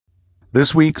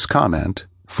This week's comment,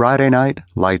 Friday Night,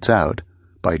 Lights Out,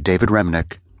 by David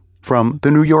Remnick, from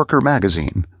The New Yorker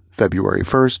magazine, February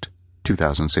 1st,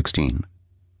 2016.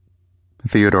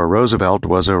 Theodore Roosevelt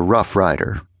was a rough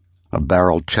rider, a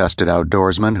barrel-chested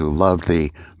outdoorsman who loved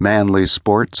the manly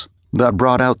sports that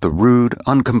brought out the rude,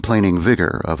 uncomplaining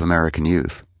vigor of American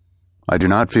youth. "I do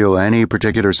not feel any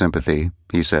particular sympathy,"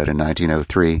 he said in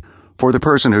 1903, "for the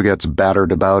person who gets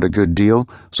battered about a good deal,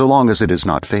 so long as it is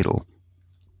not fatal."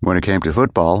 When it came to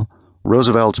football,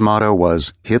 Roosevelt's motto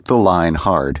was, "Hit the line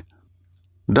hard."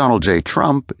 Donald J.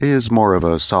 Trump is more of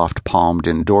a soft-palmed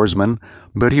indoorsman,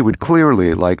 but he would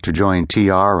clearly like to join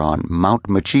TR on Mount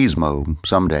Machismo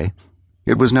someday.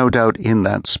 It was no doubt in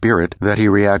that spirit that he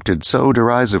reacted so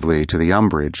derisively to the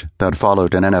umbrage that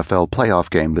followed an NFL playoff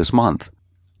game this month,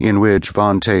 in which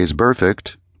Vontaze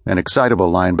Burfict, an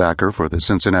excitable linebacker for the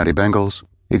Cincinnati Bengals,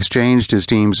 exchanged his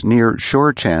team's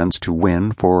near-sure chance to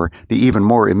win for the even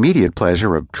more immediate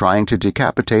pleasure of trying to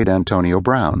decapitate Antonio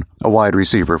Brown, a wide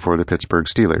receiver for the Pittsburgh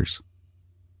Steelers.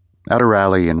 At a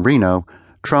rally in Reno,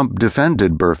 Trump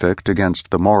defended Burfict against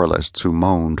the moralists who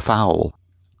moaned foul.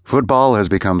 "Football has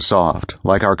become soft,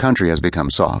 like our country has become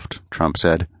soft," Trump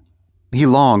said. He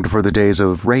longed for the days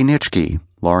of Ray Nitschke,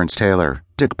 Lawrence Taylor,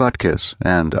 Dick Butkus,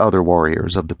 and other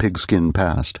warriors of the pigskin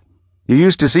past. "You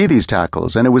used to see these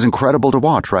tackles, and it was incredible to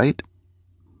watch, right?"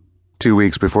 2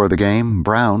 weeks before the game,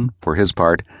 Brown, for his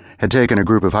part, had taken a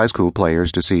group of high school players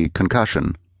to see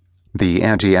Concussion, the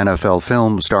anti-NFL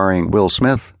film starring Will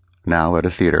Smith, now at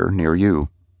a theater near you.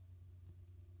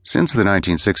 Since the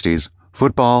 1960s,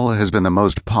 football has been the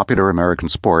most popular American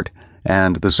sport,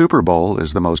 and the Super Bowl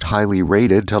is the most highly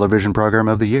rated television program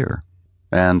of the year.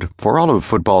 And for all of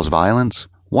football's violence,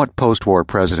 what post-war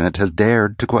president has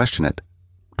dared to question it?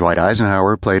 Dwight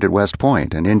Eisenhower played at West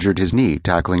Point and injured his knee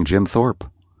tackling Jim Thorpe.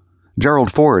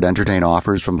 Gerald Ford entertained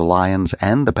offers from the Lions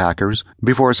and the Packers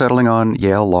before settling on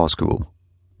Yale Law School.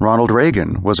 Ronald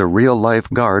Reagan was a real-life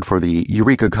guard for the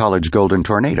Eureka College Golden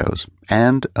Tornadoes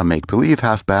and a make-believe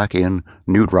halfback in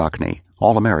Newt Rockne,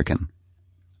 All-American.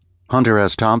 Hunter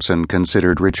S. Thompson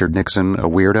considered Richard Nixon a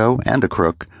weirdo and a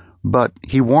crook, but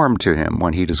he warmed to him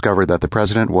when he discovered that the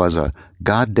president was a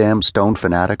goddamn stone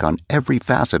fanatic on every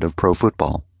facet of pro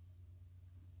football.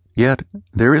 Yet,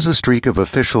 there is a streak of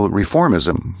official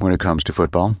reformism when it comes to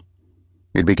football.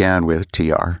 It began with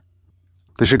TR.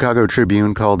 The Chicago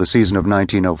Tribune called the season of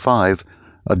 1905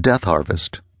 a death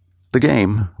harvest. The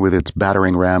game, with its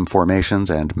battering ram formations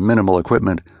and minimal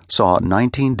equipment, saw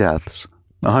 19 deaths,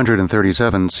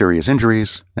 137 serious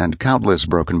injuries, and countless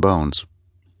broken bones.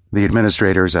 The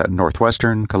administrators at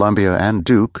Northwestern, Columbia, and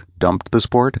Duke dumped the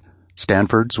sport,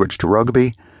 Stanford switched to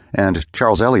rugby, and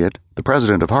Charles Eliot, the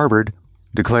president of Harvard,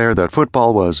 declared that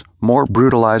football was more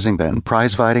brutalizing than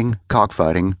prize-fighting,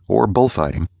 cockfighting, or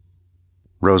bullfighting.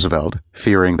 Roosevelt,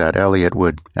 fearing that Eliot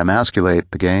would emasculate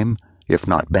the game, if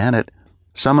not ban it,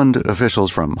 summoned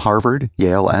officials from Harvard,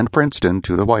 Yale, and Princeton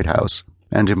to the White House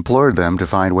and implored them to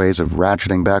find ways of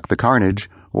ratcheting back the carnage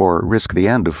or risk the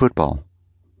end of football.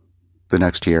 The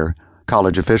next year,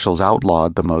 college officials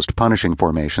outlawed the most punishing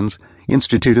formations,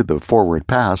 instituted the forward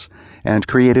pass, and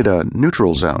created a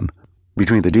neutral zone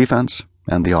between the defense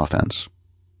and the offense.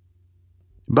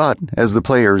 But as the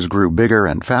players grew bigger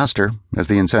and faster, as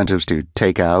the incentives to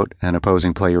take out an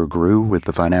opposing player grew with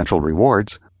the financial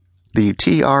rewards, the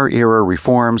TR-era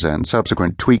reforms and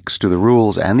subsequent tweaks to the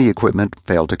rules and the equipment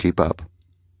failed to keep up.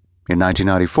 In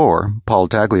 1994, Paul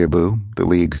Tagliabue, the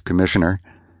league commissioner,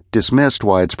 dismissed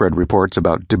widespread reports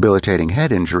about debilitating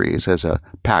head injuries as a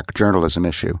pack journalism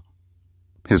issue.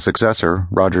 His successor,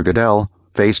 Roger Goodell,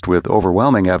 faced with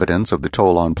overwhelming evidence of the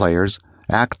toll on players,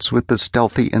 acts with the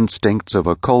stealthy instincts of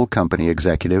a coal company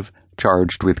executive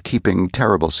charged with keeping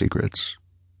terrible secrets.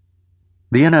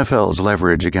 The NFL's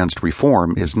leverage against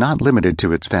reform is not limited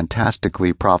to its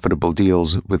fantastically profitable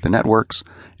deals with the networks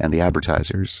and the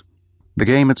advertisers. The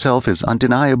game itself is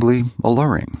undeniably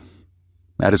alluring.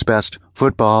 At its best,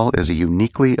 football is a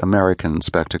uniquely American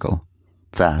spectacle.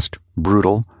 Fast,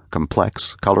 brutal,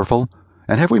 complex, colorful,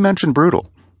 and have we mentioned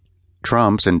brutal?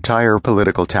 Trump's entire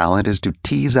political talent is to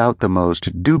tease out the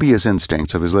most dubious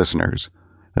instincts of his listeners,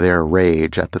 their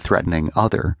rage at the threatening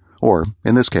other, or,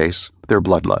 in this case, their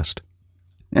bloodlust.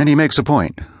 And he makes a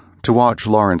point. To watch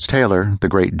Lawrence Taylor, the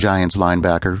great Giants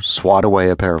linebacker, swat away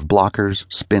a pair of blockers,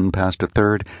 spin past a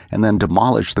third, and then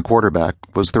demolish the quarterback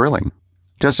was thrilling.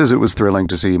 Just as it was thrilling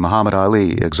to see Muhammad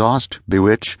Ali exhaust,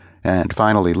 bewitch, and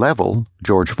finally level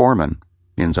George Foreman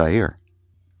in Zaire.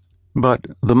 But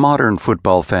the modern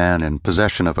football fan in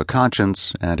possession of a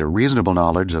conscience and a reasonable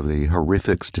knowledge of the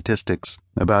horrific statistics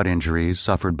about injuries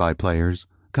suffered by players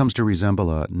comes to resemble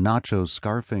a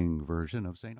nacho-scarfing version of St.